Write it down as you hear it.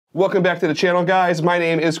Welcome back to the channel, guys. My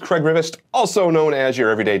name is Craig Rivest, also known as your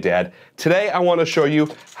everyday dad. Today I want to show you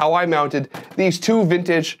how I mounted these two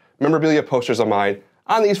vintage memorabilia posters of mine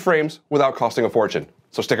on these frames without costing a fortune.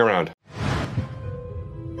 So stick around.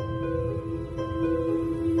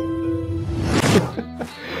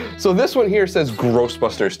 So this one here says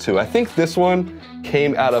Ghostbusters 2. I think this one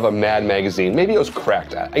came out of a Mad magazine. Maybe it was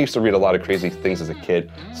cracked. I used to read a lot of crazy things as a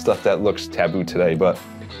kid, stuff that looks taboo today, but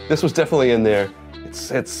this was definitely in there.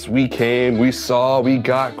 It's we came, we saw, we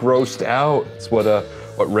got grossed out. It's what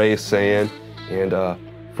Ray is saying. And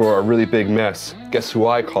for a really big mess, guess who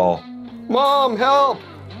I call? Mom, help!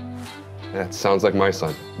 That sounds like my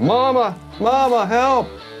son. Mama, Mama, help!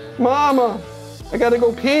 Mama, I gotta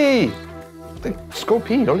go pee. Just go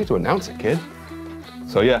pee, you don't need to announce it, kid.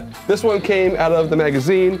 So yeah, this one came out of the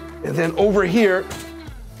magazine. And then over here,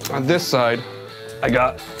 on this side, I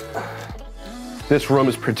got, this room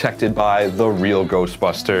is protected by the real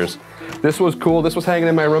Ghostbusters. This was cool, this was hanging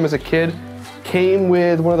in my room as a kid. Came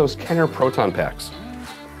with one of those Kenner Proton packs.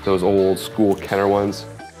 Those old school Kenner ones.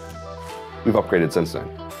 We've upgraded since then,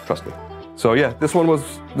 trust me. So yeah, this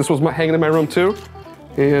was hanging in my room too.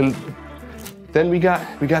 And then we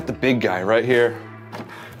got the big guy right here.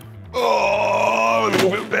 Oh, let me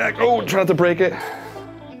move it back. Oh, try not to break it.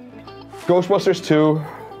 Ghostbusters 2,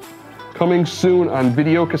 coming soon on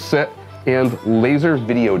video cassette and laser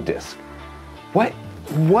video disc.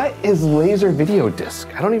 What is laser video disc?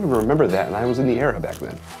 I don't even remember that, and I was in the era back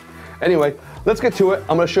then. Anyway, let's get to it.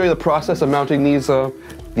 I'm gonna show you the process of mounting these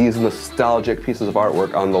nostalgic pieces of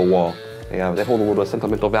artwork on the wall. They hold a little bit of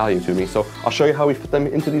sentimental value to me, so I'll show you how we fit them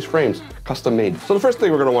into these frames, custom made. So the first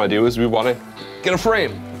thing we're gonna wanna do is we wanna get a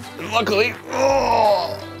frame. And luckily,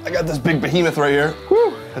 I got this big behemoth right here.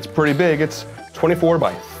 Whew, that's pretty big. It's 24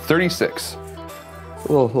 by 36.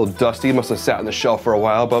 A little dusty, must have sat on the shelf for a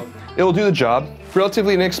while, but it'll do the job.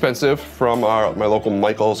 Relatively inexpensive from my local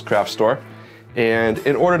Michael's craft store. And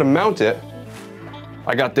in order to mount it,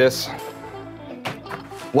 I got this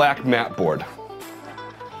black mat board.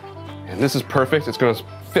 And this is perfect. It's gonna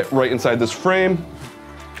fit right inside this frame.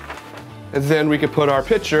 And then we can put our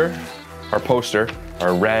picture, our poster,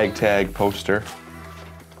 our ragtag poster,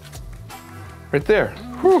 right there.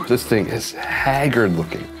 Whew, this thing is haggard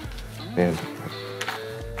looking. Man,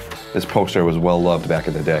 this poster was well loved back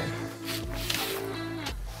in the day.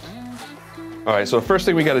 All right, so the first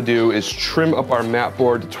thing we gotta do is trim up our mat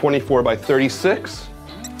board to 24 by 36.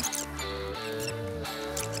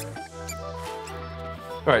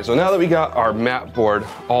 All right, so now that we got our mat board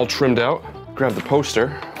all trimmed out, grab the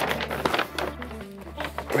poster.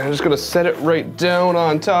 And I'm just gonna set it right down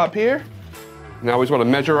on top here. Now we just wanna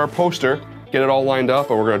measure our poster, get it all lined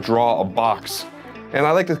up, and we're gonna draw a box. And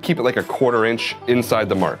I like to keep it like a 1/4 inch inside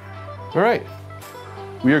the mark. All right,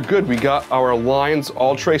 we are good. We got our lines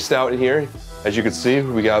all traced out in here. As you can see,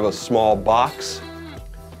 we got a small box.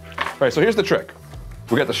 All right, so here's the trick.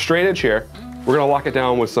 We got the straight edge here. We're gonna lock it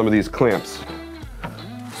down with some of these clamps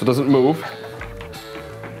so it doesn't move.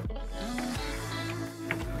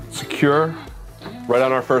 Secure right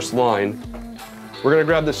on our first line. We're gonna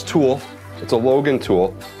grab this tool. It's a Logan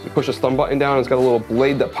tool. We push this thumb button down, it's got a little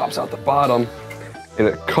blade that pops out the bottom, and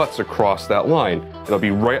it cuts across that line. It'll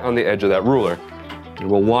be right on the edge of that ruler. And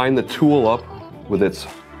we'll line the tool up with its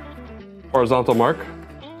horizontal mark,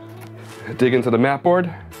 dig into the mat board,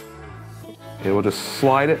 and we'll just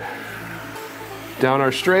slide it down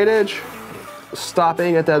our straight edge,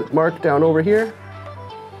 stopping at that mark down over here.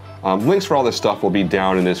 Links for all this stuff will be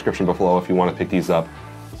down in the description below if you want to pick these up.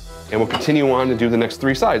 And we'll continue on to do the next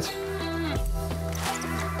 3 sides.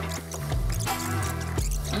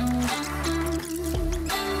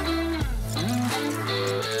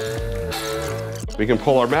 We can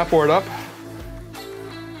pull our mat board up.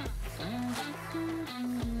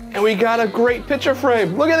 And we got a great picture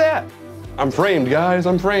frame. Look at that. I'm framed, guys,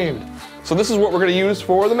 I'm framed. So this is what we're gonna use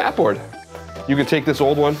for the mat board. You can take this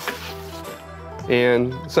old one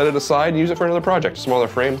and set it aside and use it for another project. Smaller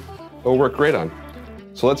frame, it'll work great on.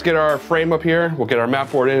 So let's get our frame up here. We'll get our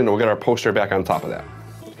mat board in and we'll get our poster back on top of that.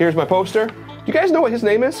 Here's my poster. You guys know what his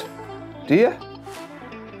name is? Do you?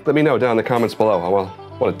 Let me know down in the comments below. I want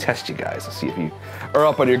to test you guys to see if you are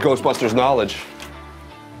up on your Ghostbusters knowledge.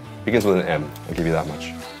 Begins with an M, I'll give you that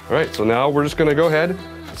much. All right, so now we're just gonna go ahead,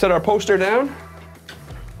 set our poster down,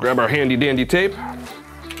 grab our handy dandy tape.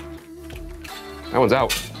 That one's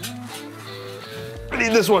out. I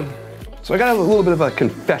need this one. So I got a little bit of a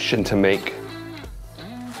confession to make.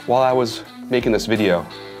 While I was making this video,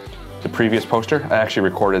 the previous poster, I actually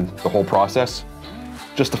recorded the whole process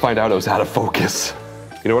just to find out it was out of focus.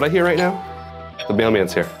 You know what I hear right now? The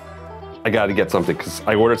mailman's here. I gotta get something because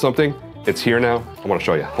I ordered something It's here now. I want to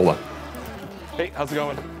show you. Hold on. Hey, how's it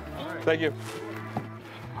going? Thank you.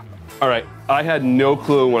 All right, I had no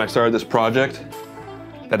clue when I started this project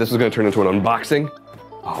that this was going to turn into an unboxing.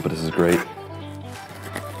 Oh, but this is great.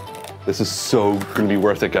 This is so going to be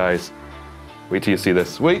worth it, guys. Wait till you see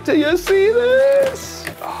this. Wait till you see this.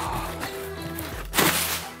 Oh.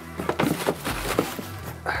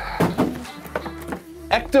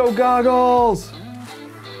 Ecto goggles.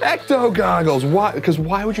 Ecto goggles. Why? Because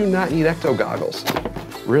why would you not need Ecto goggles?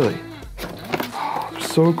 Really? Oh,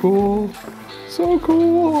 so cool. So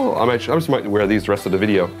cool. I just might wear these the rest of the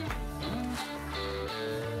video.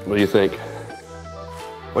 What do you think?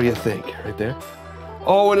 What do you think? Right there?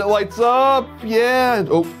 Oh, and it lights up. Yeah.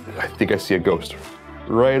 Oh, I think I see a ghost.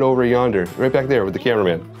 Right over yonder. Right back there with the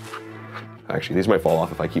cameraman. Actually, these might fall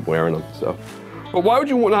off if I keep wearing them. So, but why would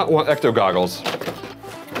you not want Ecto goggles?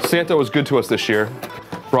 Santa was good to us this year.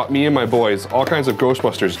 Brought me and my boys all kinds of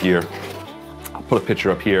Ghostbusters gear. I'll put a picture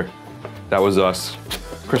up here. That was us.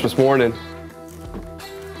 Christmas morning.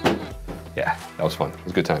 Yeah, that was fun. It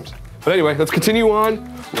was good times. But anyway, let's continue on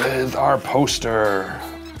with our poster.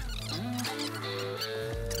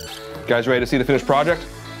 You guys ready to see the finished project?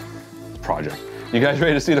 You guys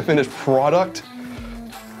ready to see the finished product?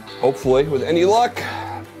 Hopefully, with any luck.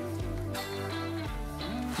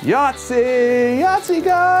 Yahtzee! Yahtzee,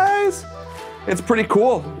 guys! It's pretty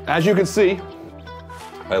cool. As you can see,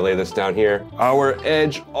 I lay this down here. Our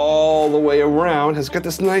edge all the way around has got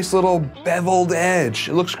this nice little beveled edge.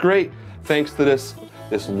 It looks great thanks to this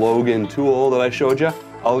Logan tool that I showed you.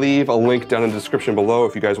 I'll leave a link down in the description below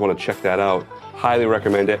if you guys want to check that out. Highly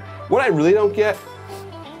recommend it. What I really don't get,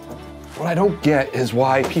 is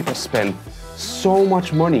why people spend so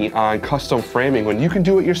much money on custom framing when you can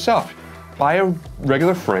do it yourself. Buy a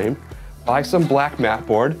regular frame, buy some black mat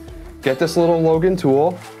board, get this little Logan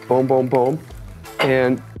tool, boom, boom, boom,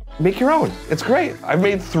 and make your own. It's great. I've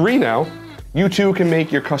made 3 now. You too can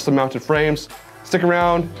make your custom mounted frames. Stick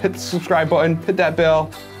around, hit the subscribe button, hit that bell.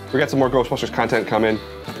 We got some more Ghostbusters content coming.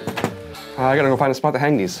 I gotta go find a spot to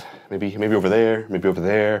hang these. Maybe over there, maybe over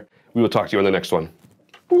there. We will talk to you on the next one.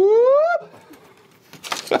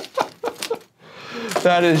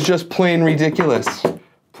 That is just plain ridiculous.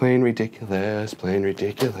 Plain ridiculous, plain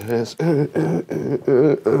ridiculous.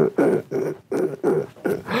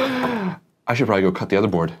 I should probably go cut the other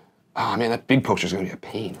board. Oh man, that big poster's gonna be a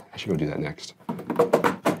pain. I should go do that next.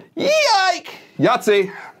 Yike!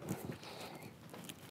 Yahtzee!